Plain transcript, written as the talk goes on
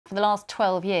For the last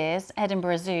 12 years,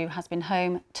 Edinburgh Zoo has been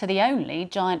home to the only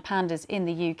giant pandas in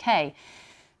the UK.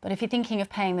 But if you're thinking of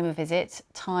paying them a visit,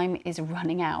 time is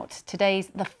running out. Today's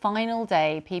the final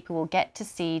day people will get to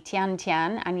see Tian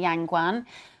and Guang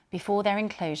before their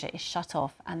enclosure is shut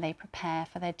off and they prepare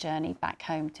for their journey back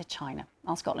home to China.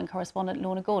 Our Scotland correspondent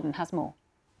Lorna Gordon has more.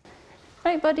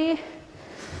 Right, buddy.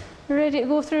 You ready to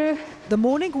go through? The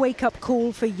morning wake-up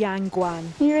call for Guang.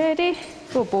 You ready?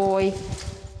 Good boy.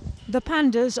 The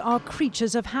pandas are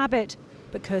creatures of habit,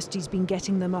 but Kirsty's been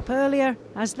getting them up earlier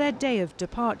as their day of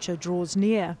departure draws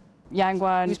near.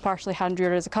 Guang is partially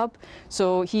hand-reared as a cub,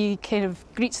 so he kind of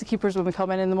greets the keepers when we come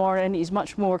in the morning. He's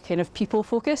much more kind of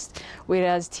people-focused,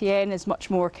 whereas Tian is much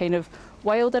more kind of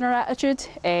wild in her attitude,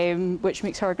 which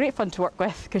makes her great fun to work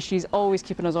with because she's always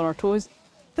keeping us on our toes.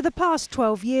 For the past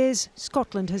 12 years,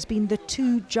 Scotland has been the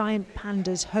two giant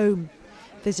pandas' home.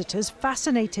 Visitors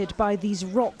fascinated by these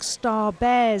rock star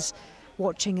bears,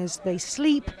 watching as they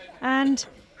sleep and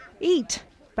eat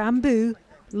bamboo,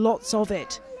 lots of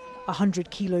it.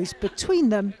 100 kilos between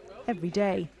them every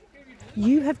day.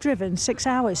 You have driven 6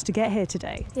 hours to get here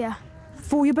today? Yeah.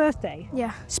 For your birthday?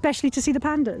 Yeah. Especially to see the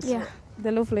pandas? Yeah.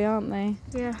 They're lovely, aren't they?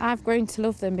 Yeah. I've grown to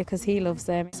love them because he loves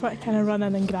them. So I kind of run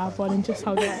in and grab one and just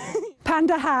hug it.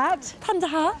 Panda hat? Panda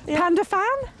hat. Yeah. Panda fan?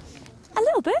 A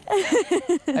little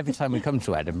bit. Every time we come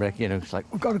to Edinburgh, you know, it's like,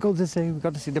 we've got to go to the zoo, we've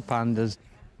got to see the pandas.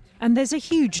 And there's a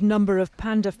huge number of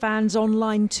panda fans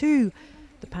online too.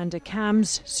 The panda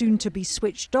cams, soon to be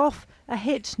switched off, a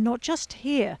hit not just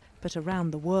here, but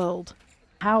around the world.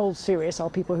 How serious are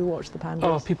people who watch the pandas?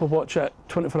 Oh, people watch it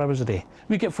 24 hours a day.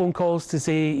 We get phone calls to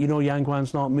say, you know,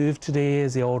 Guang's not moved today,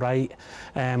 is he all right?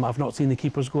 I've not seen the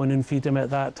keepers go in and feed him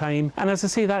at that time. And as I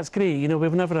say, that's great. You know,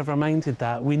 we've never ever minded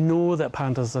that. We know that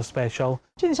pandas are special.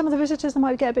 Do you think some of the visitors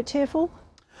might get a bit tearful?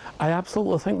 I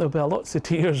absolutely think there'll be lots of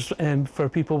tears for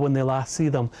people when they last see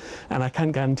them. And I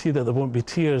can't guarantee that there won't be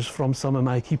tears from some of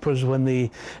my keepers when they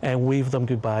wave them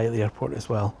goodbye at the airport as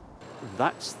well.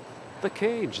 That's the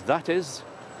cage. That is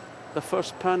the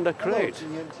first panda crate.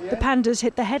 The pandas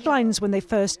hit the headlines when they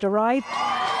first arrived.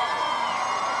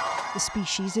 The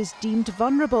species is deemed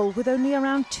vulnerable, with only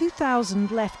around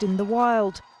 2,000 left in the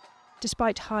wild.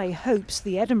 Despite high hopes,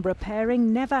 the Edinburgh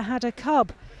pairing never had a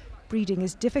cub. Breeding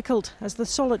is difficult, as the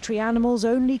solitary animals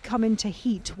only come into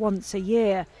heat once a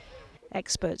year.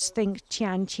 Experts think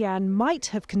Tian might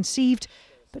have conceived,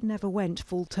 but never went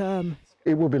full term.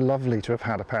 It would be lovely to have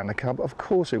had a panda cub, of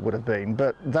course it would have been,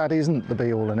 but that isn't the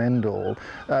be-all and end-all.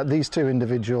 These two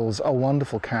individuals are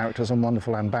wonderful characters and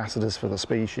wonderful ambassadors for the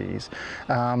species,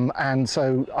 and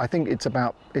so I think it's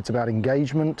about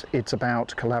engagement, it's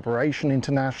about collaboration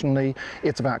internationally,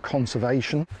 it's about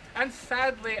conservation. And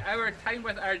sadly, our time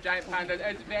with our giant pandas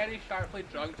is very sharply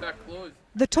drawn to a close.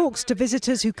 The talks to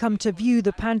visitors who come to view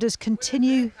the pandas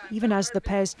continue, even as the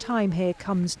pair's time here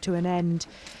comes to an end.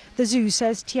 The zoo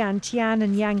says Tian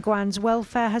and Guang's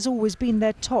welfare has always been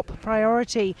their top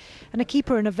priority, and a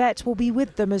keeper and a vet will be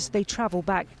with them as they travel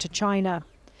back to China.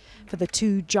 For the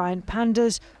two giant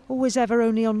pandas, always ever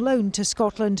only on loan to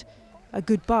Scotland, a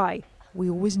goodbye we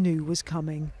always knew was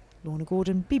coming. Lorna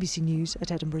Gordon, BBC News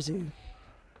at Edinburgh Zoo.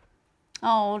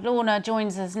 Oh, Lorna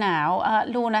joins us now.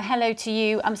 Lorna, hello to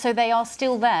you. So they are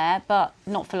still there, but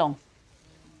not for long.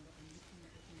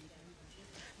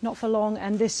 Not for long,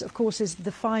 and this, of course, is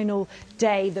the final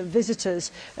day that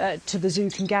visitors to the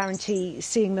zoo can guarantee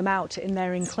seeing them out in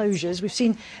their enclosures. We've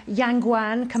seen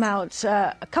Guang come out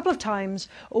a couple of times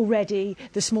already.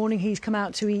 This morning he's come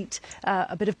out to eat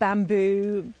a bit of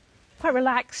bamboo, quite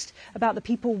relaxed about the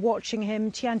people watching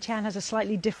him. Tian has a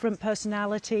slightly different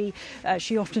personality.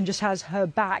 She often just has her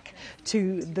back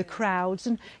to the crowds.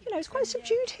 And, you know, it's quite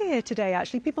subdued here today,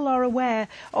 actually. People are aware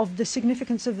of the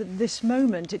significance of this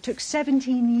moment. It took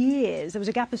 17 years. There was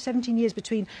a gap of 17 years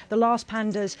between the last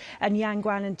pandas and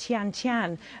Guang and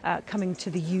Tian coming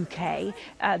to the UK.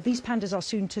 These pandas are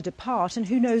soon to depart, and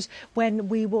who knows when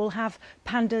we will have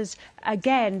pandas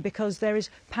again, because there is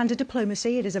panda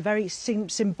diplomacy. It is a very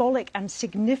symbolic and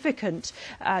significant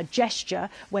gesture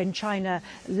when China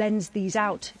lends these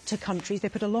out to countries. They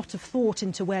put a lot of thought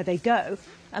into where they go.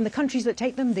 And the countries that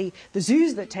take them, the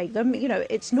zoos that take them, you know,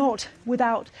 it's not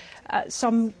without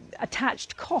some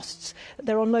attached costs.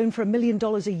 They're on loan for $1 million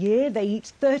a year. They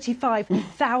eat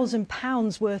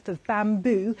 £35,000 worth of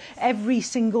bamboo every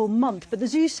single month. But the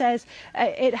zoo says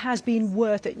it has been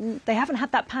worth it. They haven't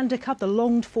had that panda cub, the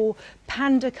longed-for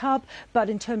panda cub, but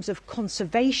in terms of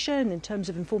conservation, in terms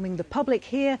of informing the public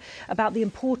here about the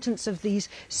importance of these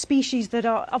species that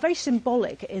are very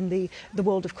symbolic in the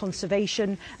world of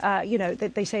conservation, you know,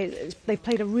 they say they've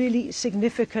played a really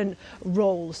significant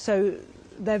role. So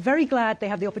they're very glad they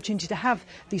have the opportunity to have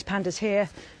these pandas here.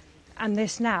 And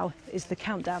this now is the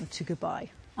countdown to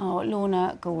goodbye. Oh,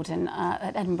 Lorna Gordon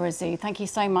at Edinburgh Zoo, thank you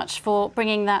so much for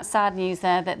bringing that sad news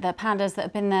there that the pandas that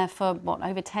have been there for, what,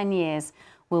 over 10 years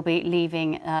will be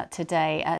leaving today.